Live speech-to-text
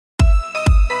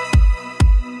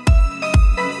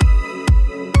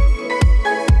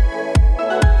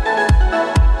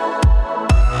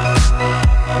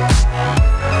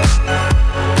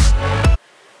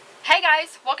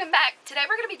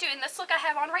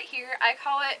on right here. I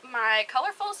call it my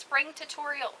Colorful Spring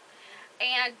Tutorial.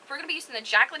 And we're going to be using the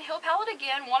Jaclyn Hill Palette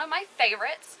again, one of my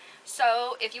favorites.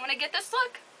 So if you want to get this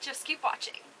look, just keep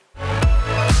watching.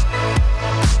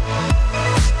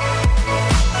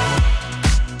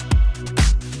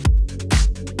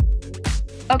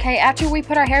 Okay, after we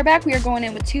put our hair back, we are going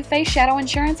in with Too Faced Shadow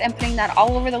Insurance and putting that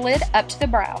all over the lid up to the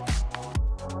brow.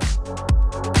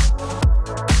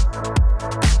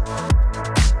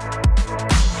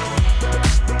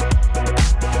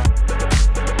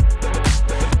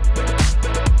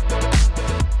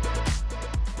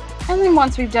 And then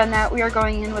once we've done that, we are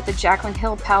going in with the Jaclyn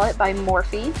Hill Palette by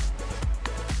Morphe.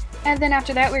 And then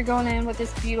after that, we're going in with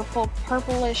this beautiful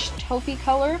purplish taupey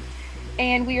color.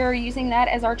 And we are using that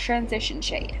as our transition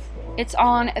shade. It's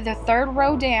on the third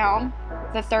row down,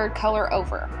 the third color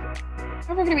over. And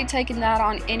we're going to be taking that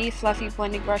on any fluffy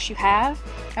blending brush you have.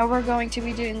 And we're going to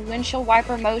be doing windshield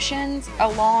wiper motions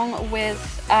along with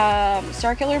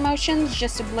circular motions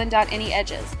just to blend out any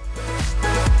edges.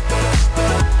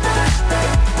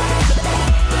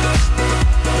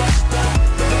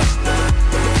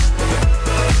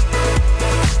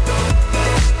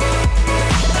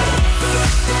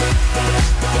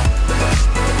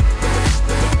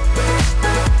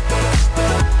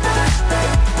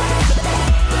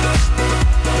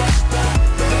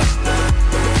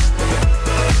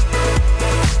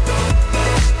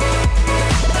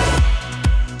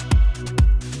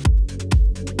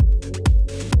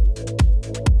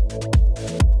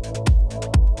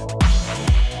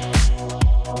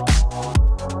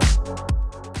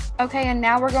 Okay, and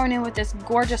now we're going in with this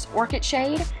gorgeous orchid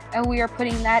shade, and we are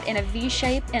putting that in a V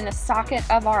shape in the socket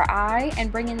of our eye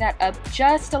and bringing that up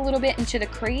just a little bit into the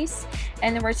crease.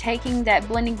 And then we're taking that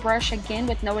blending brush again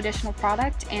with no additional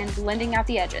product and blending out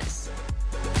the edges.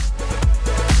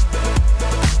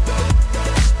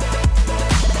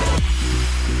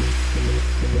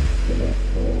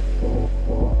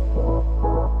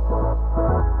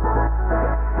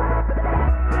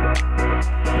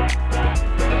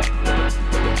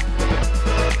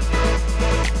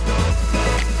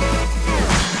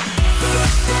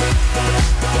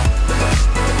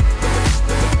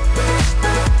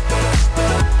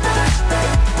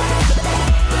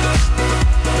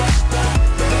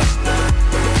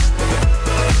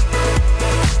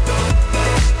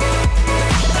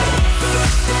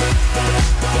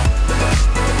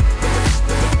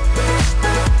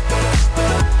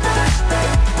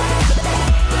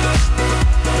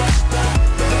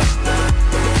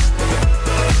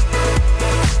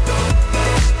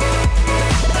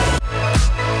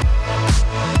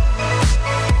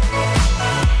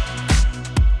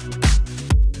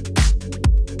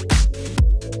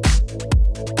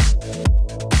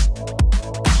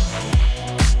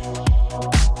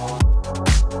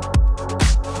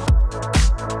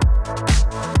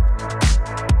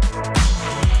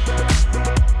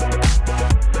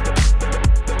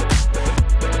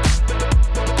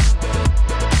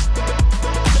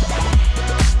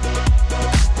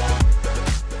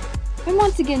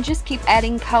 Once again, just keep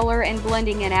adding color and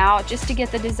blending it out just to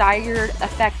get the desired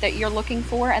effect that you're looking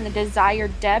for and the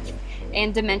desired depth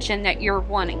and dimension that you're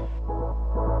wanting.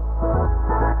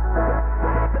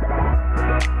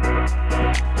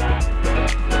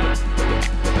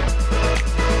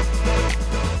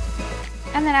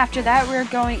 And then after that, we're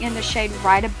going in the shade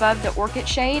right above the orchid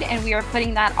shade, and we are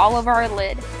putting that all over our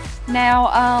lid. Now,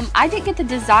 I didn't get the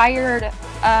desired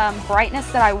brightness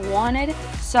that I wanted,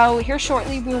 so here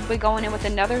shortly we'll be going in with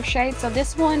another shade. So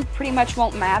this one pretty much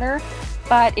won't matter,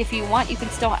 but if you want, you can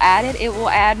still add it. It will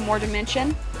add more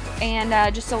dimension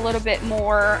and just a little bit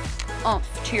more oomph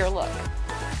to your look.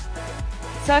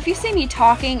 So if you see me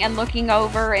talking and looking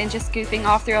over and just goofing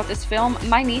off throughout this film,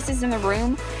 my niece is in the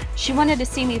room. She wanted to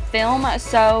see me film,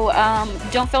 so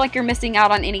don't feel like you're missing out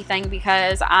on anything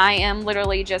because I am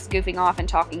literally just goofing off and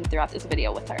talking throughout this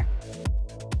video with her.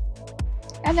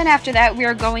 And then after that, we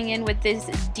are going in with this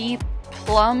deep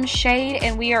plum shade,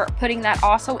 and we are putting that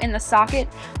also in the socket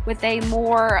with a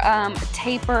more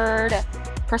tapered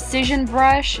precision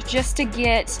brush just to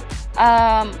get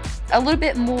a little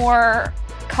bit more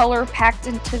color packed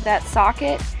into that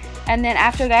socket. And then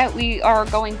after that, we are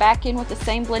going back in with the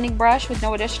same blending brush with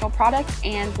no additional product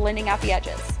and blending out the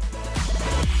edges.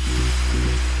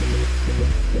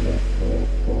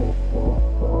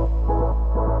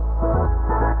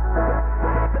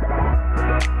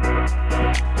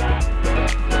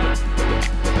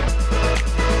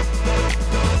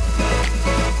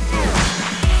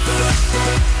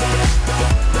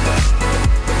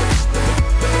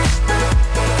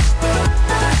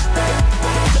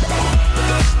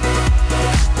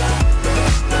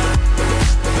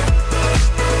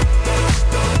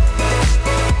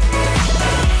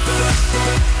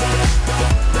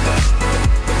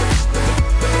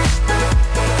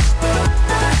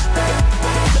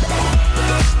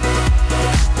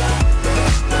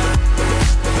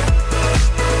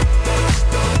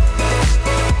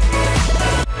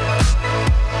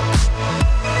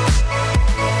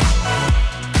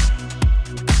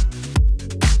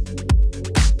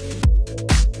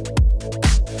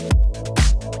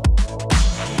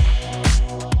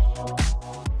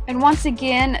 And once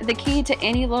again, the key to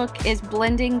any look is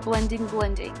blending, blending,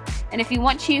 blending. And if you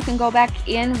want to, you can go back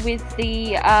in with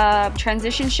the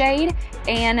transition shade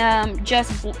and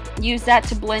just use that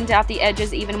to blend out the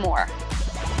edges even more.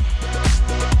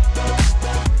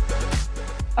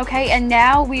 Okay, and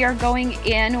now we are going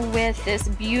in with this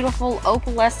beautiful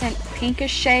opalescent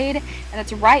pinkish shade, and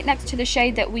it's right next to the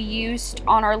shade that we used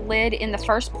on our lid in the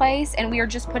first place, and we are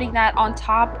just putting that on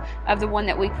top of the one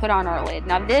that we put on our lid.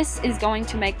 Now this is going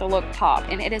to make the look pop,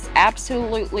 and it is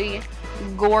absolutely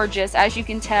gorgeous. As you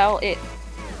can tell,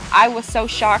 I was so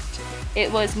shocked.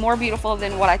 It was more beautiful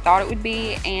than what I thought it would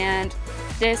be, and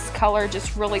this color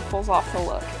just really pulls off the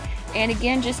look. And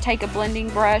again, just take a blending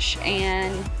brush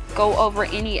and go over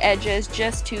any edges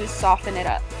just to soften it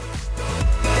up.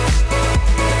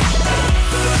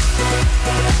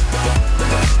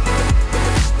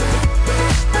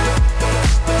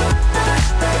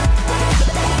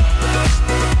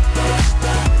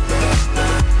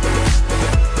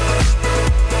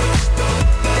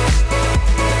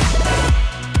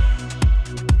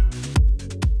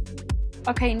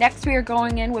 Okay, next we are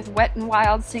going in with Wet n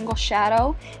Wild Single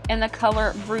Shadow in the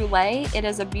color Brulee. It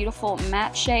is a beautiful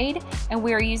matte shade, and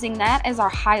we are using that as our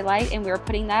highlight, and we are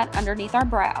putting that underneath our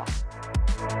brow.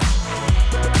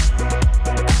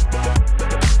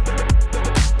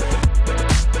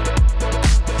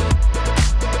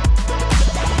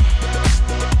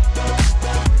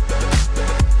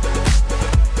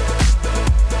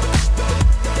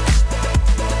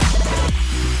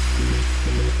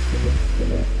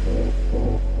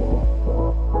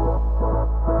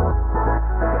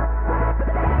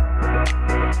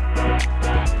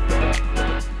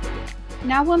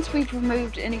 Now once we've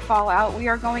removed any fallout, we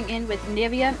are going in with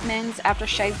Nivea Men's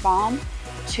Aftershave Balm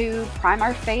to prime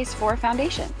our face for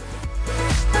foundation.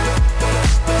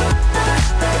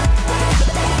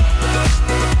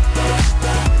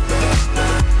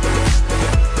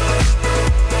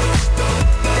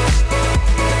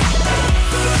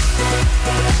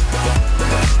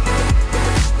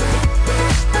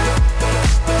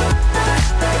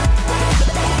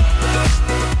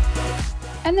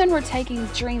 And then we're taking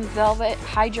Dream Velvet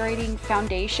Hydrating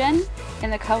Foundation in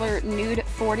the color Nude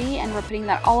 40, and we're putting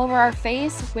that all over our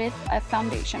face with a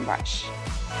foundation brush.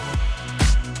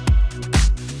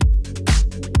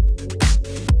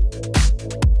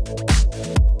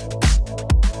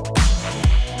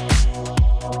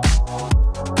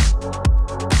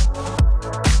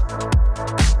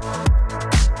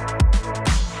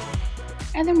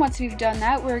 And then once we've done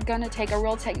that, we're going to take a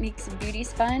Real Techniques beauty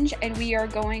sponge, and we are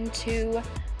going to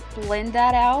blend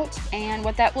that out. And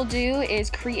what that will do is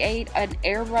create an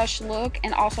airbrush look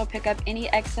and also pick up any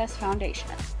excess foundation.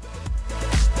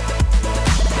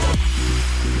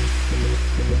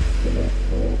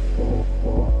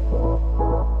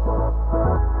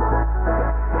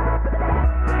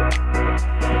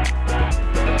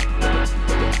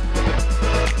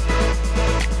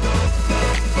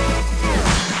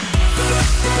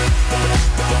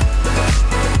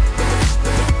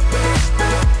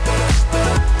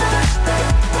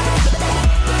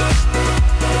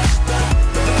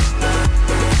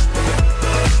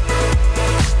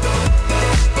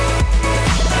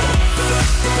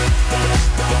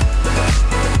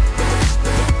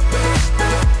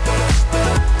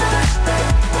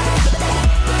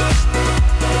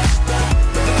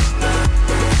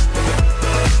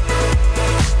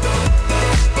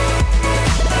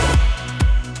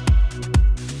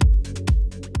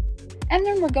 And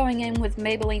then we're going in with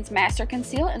Maybelline's Master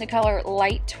Conceal in the color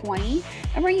Light 20.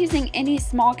 And we're using any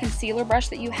small concealer brush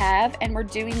that you have, and we're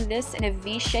doing this in a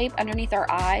V shape underneath our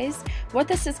eyes. What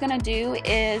this is going to do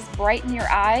is brighten your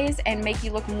eyes and make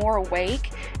you look more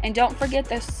awake. And don't forget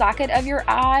the socket of your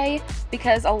eye,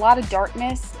 because a lot of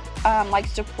darkness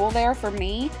likes to pull there for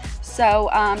me. So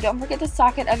don't forget the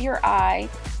socket of your eye,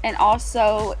 and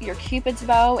also your cupid's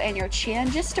bow and your chin,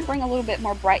 just to bring a little bit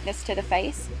more brightness to the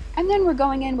face. And then we're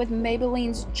going in with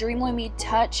Maybelline's Dream Lumi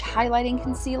Touch Highlighting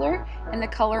Concealer in the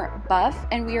color Buff,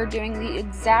 and we are doing the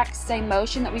exact same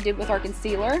motion that we did with our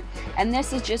concealer, and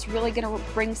this is just really going to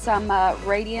bring some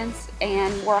radiance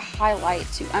and more highlight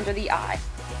to under the eye.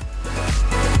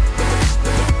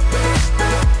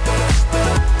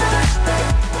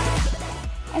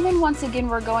 And then once again,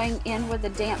 we're going in with the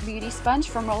Damp Beauty Sponge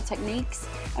from Real Techniques,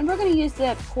 and we're going to use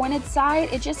the pointed side.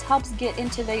 It just helps get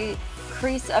into the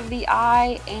crease of the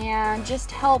eye and just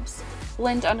helps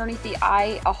blend underneath the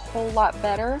eye a whole lot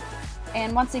better.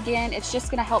 And once again, it's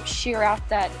just going to help sheer out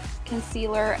that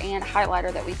concealer and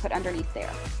highlighter that we put underneath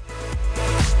there.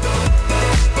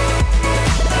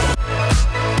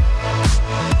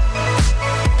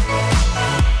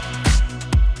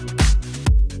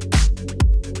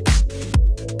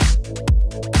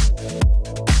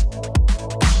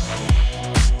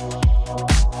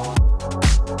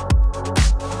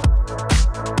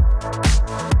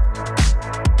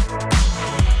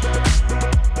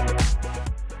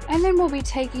 And then we'll be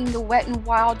taking the Wet n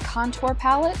Wild contour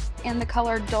palette in the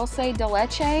color Dulce de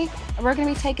Leche. And we're going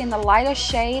to be taking the lightest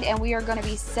shade, and we are going to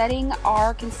be setting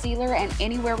our concealer and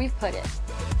anywhere we've put it.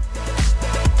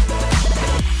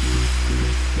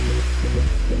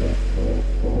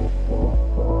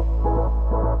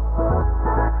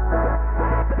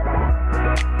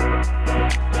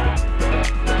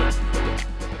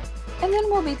 And then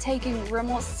we'll be taking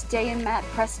Rimmel's Stay in Matte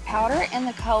Pressed Powder in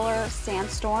the color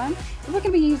Sandstorm. And we're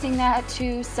going to be using that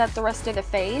to set the rest of the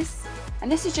face. And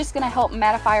this is just going to help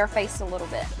mattify our face a little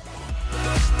bit.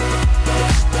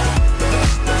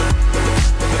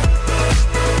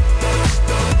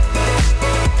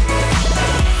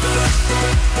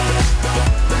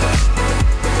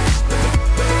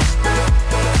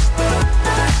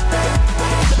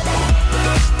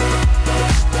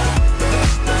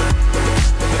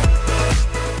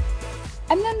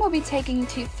 Be taking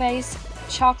Too Faced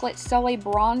Chocolate Soleil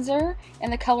Bronzer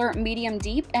in the color Medium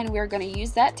Deep, and we're going to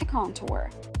use that to contour.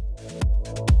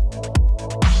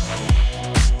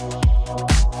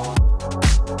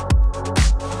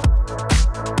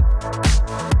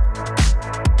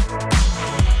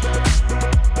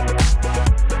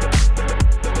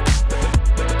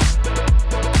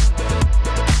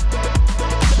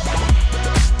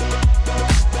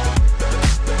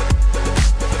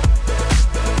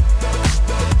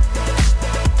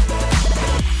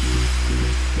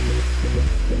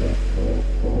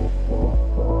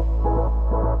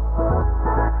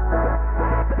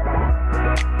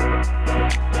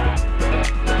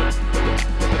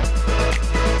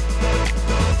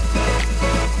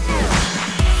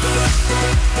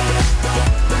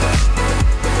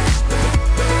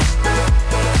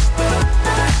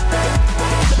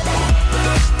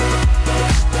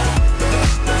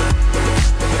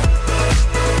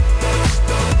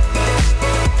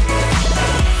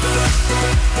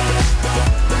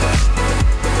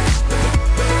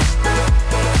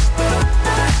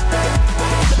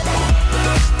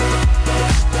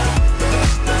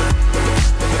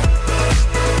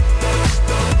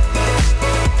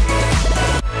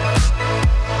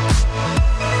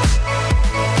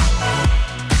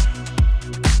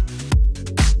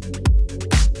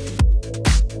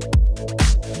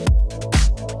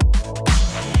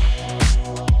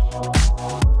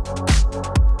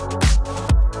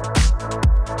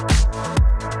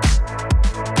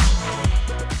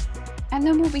 And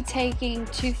then we'll be taking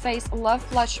Too Faced Love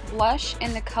Flush Blush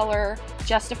in the color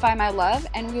Justify My Love,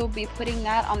 and we'll be putting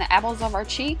that on the apples of our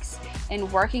cheeks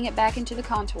and working it back into the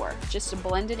contour just to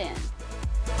blend it in.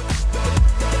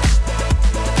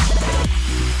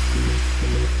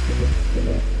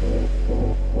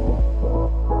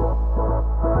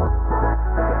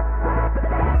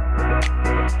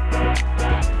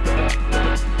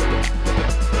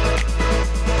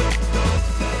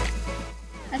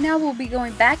 And now we'll be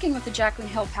going back in with the Jaclyn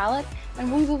Hill palette,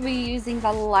 and we will be using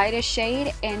the lightest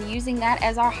shade and using that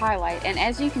as our highlight. And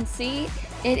as you can see,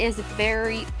 it is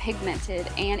very pigmented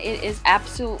and it is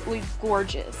absolutely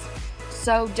gorgeous.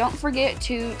 So don't forget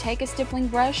to take a stippling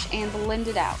brush and blend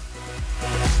it out.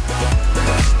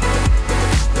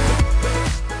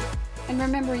 And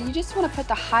remember, you just want to put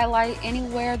the highlight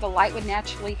anywhere the light would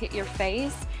naturally hit your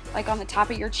face, like on the top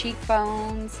of your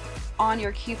cheekbones, on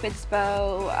your cupid's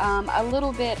bow, a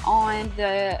little bit on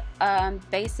the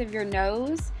base of your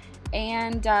nose,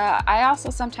 and I also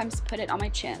sometimes put it on my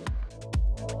chin.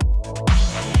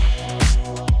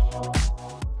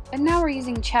 And now we're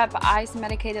using Chap Ice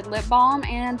Medicated Lip Balm,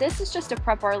 and this is just to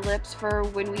prep our lips for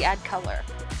when we add color.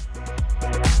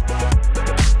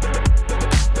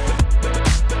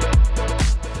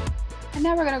 And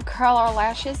now we're going to curl our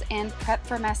lashes and prep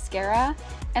for mascara.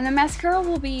 And the mascara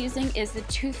we'll be using is the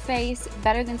Too Faced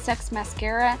Better Than Sex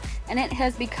Mascara, and it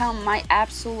has become my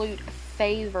absolute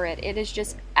favorite. It is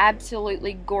just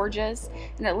absolutely gorgeous,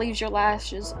 and it leaves your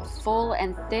lashes full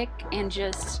and thick and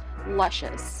just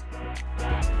luscious.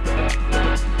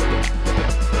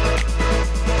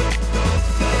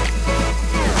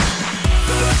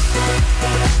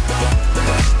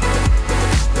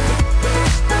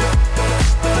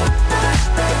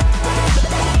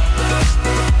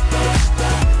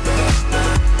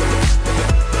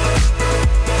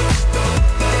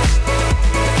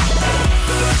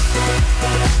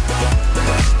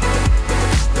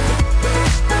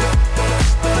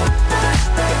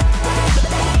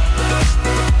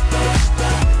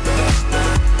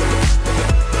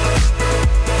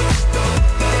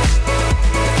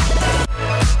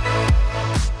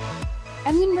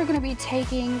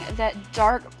 taking that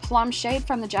dark plum shade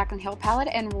from the Jaclyn Hill palette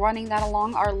and running that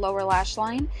along our lower lash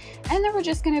line. And then we're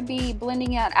just going to be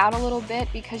blending it out a little bit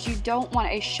because you don't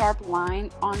want a sharp line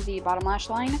on the bottom lash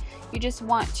line. You just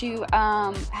want to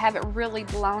have it really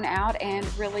blown out and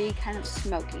really kind of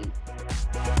smoky.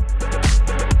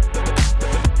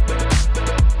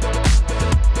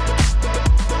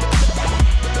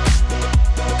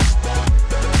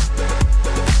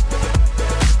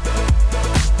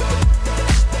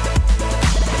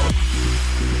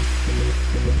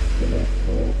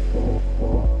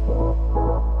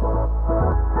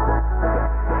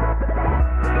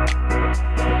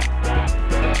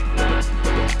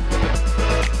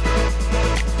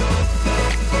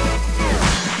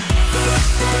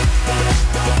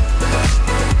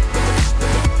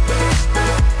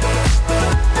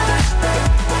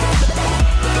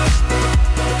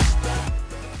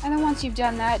 You've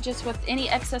done that, just with any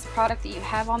excess product that you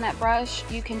have on that brush,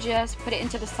 you can just put it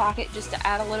into the socket just to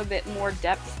add a little bit more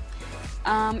depth.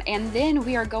 And then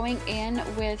we are going in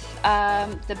with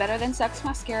the Better Than Sex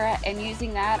mascara and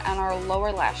using that on our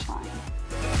lower lash line.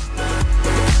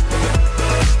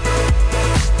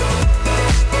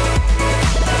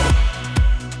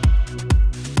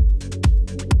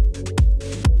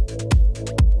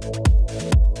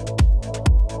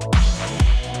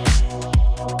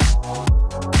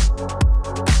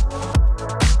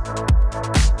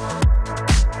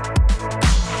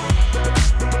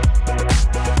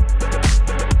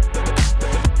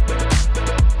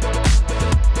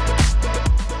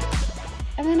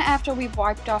 After we've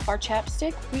wiped off our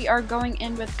chapstick, we are going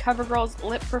in with CoverGirl's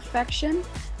Lip Perfection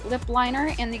lip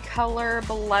liner in the color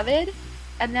Beloved.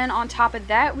 And then on top of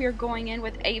that, we are going in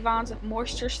with Avon's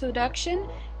Moisture Seduction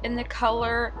in the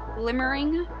color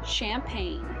Glimmering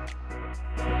Champagne.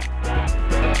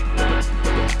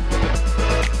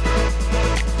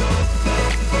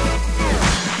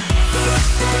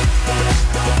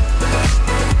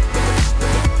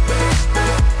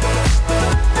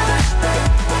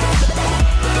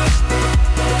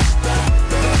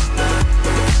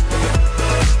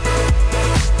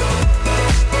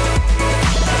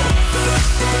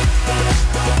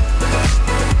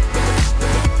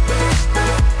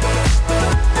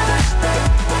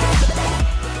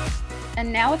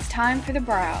 And now it's time for the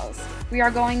brows. We are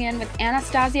going in with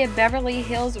Anastasia Beverly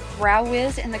Hills Brow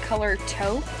Wiz in the color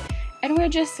Taupe. And we're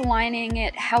just lining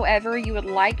it however you would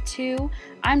like to.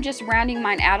 I'm just rounding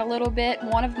mine out a little bit.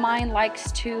 One of mine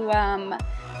likes to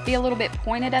be a little bit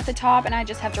pointed at the top, and I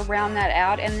just have to round that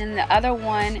out. And then the other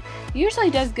one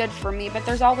usually does good for me, but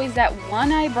there's always that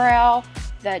one eyebrow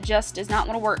that just does not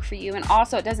want to work for you. And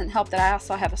also it doesn't help that I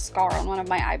also have a scar on one of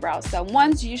my eyebrows. So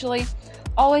one's usually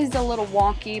always a little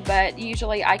wonky, but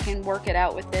usually I can work it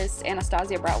out with this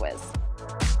Anastasia Brow Wiz.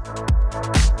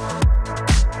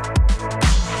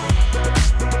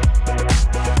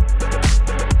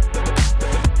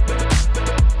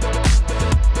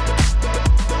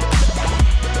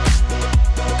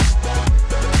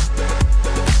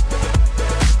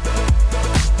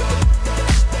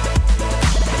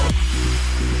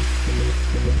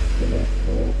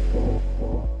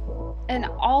 And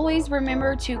always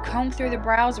remember to comb through the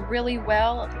brows really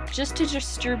well, just to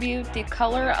distribute the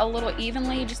color a little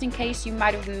evenly, just in case you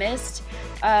might have missed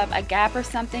a gap or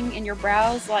something in your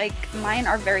brows. Like mine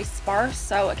are very sparse,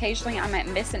 so occasionally I might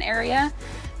miss an area.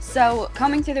 So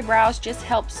combing through the brows just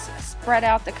helps spread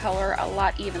out the color a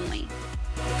lot evenly.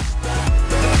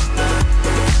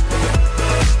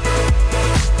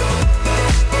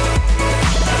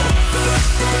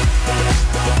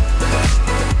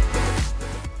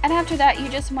 And after that, you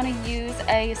just want to use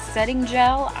a setting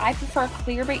gel. I prefer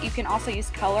clear, but you can also use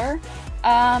color.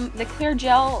 The clear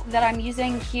gel that I'm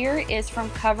using here is from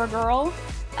CoverGirl.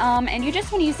 And you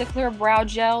just want to use the clear brow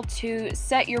gel to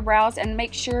set your brows and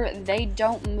make sure they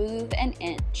don't move an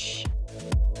inch.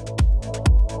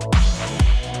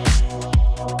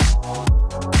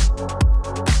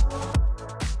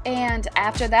 And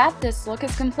after that, this look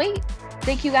is complete.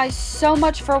 Thank you guys so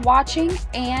much for watching,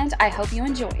 and I hope you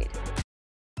enjoyed.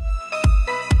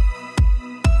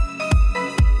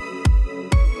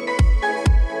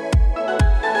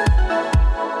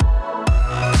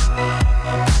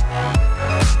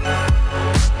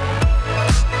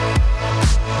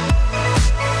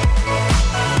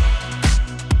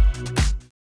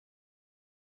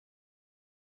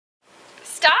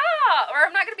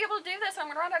 I'm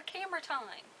gonna run out of camera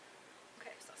time.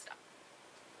 Okay, so stop.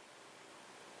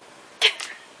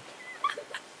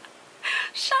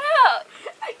 Shut up!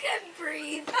 I couldn't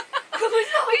breathe. Were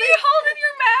you holding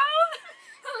your mouth?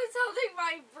 I was holding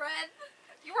my breath.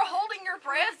 You were holding your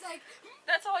breath? Like,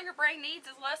 that's all your brain needs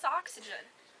is less oxygen.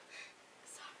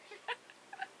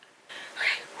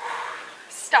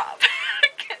 Stop.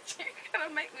 You're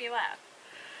gonna make me laugh.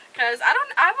 Cause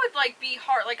I would like be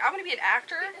hard, like I'm gonna be an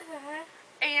actor,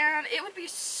 and it would be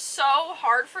so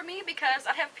hard for me because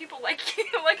I'd have people like you,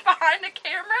 like behind the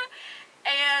camera,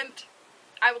 and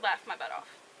I would laugh my butt off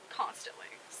constantly.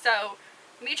 So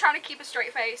me trying to keep a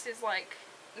straight face is like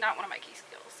not one of my key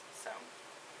skills. So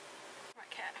my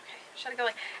cat, okay, should I go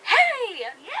like, hey?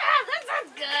 Yeah, that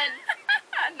sounds good.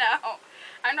 No,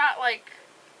 I'm not like,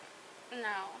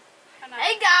 no. I'm not.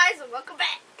 Hey guys, and welcome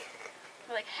back.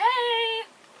 I'm like, hey.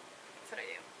 That's what I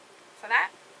do. So that.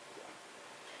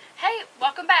 Hey,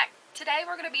 welcome back. Today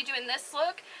we're going to be doing this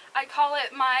look. I call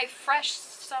it my fresh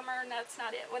summer. That's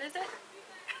not it. What is it?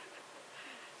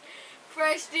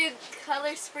 Fresh new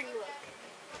color spring look.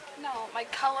 No, my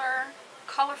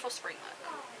colorful spring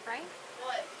look. Right?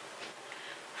 What?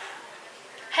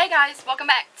 Hey guys,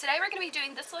 welcome back. Today we're going to be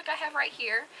doing this look I have right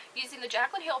here using the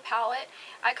Jaclyn Hill palette.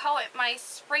 I call it my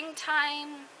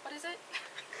springtime, what is it?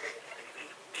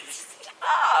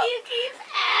 Stop! You keep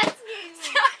asking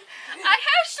me. I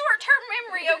have short-term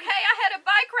memory, okay? I had a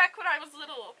bike wreck when I was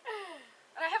little.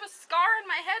 And I have a scar in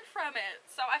my head from it,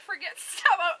 so I forget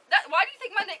stuff. Why do you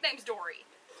think my nickname's Dory?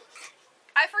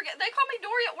 I forget. They call me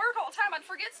Dory at work all the time. I'd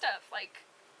forget stuff, like,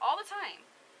 all the time.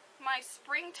 My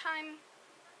springtime...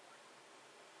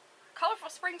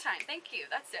 Colorful springtime. Thank you.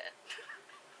 That's it.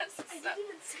 That's I didn't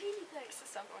even say anything. This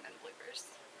is stuff going in the bloopers.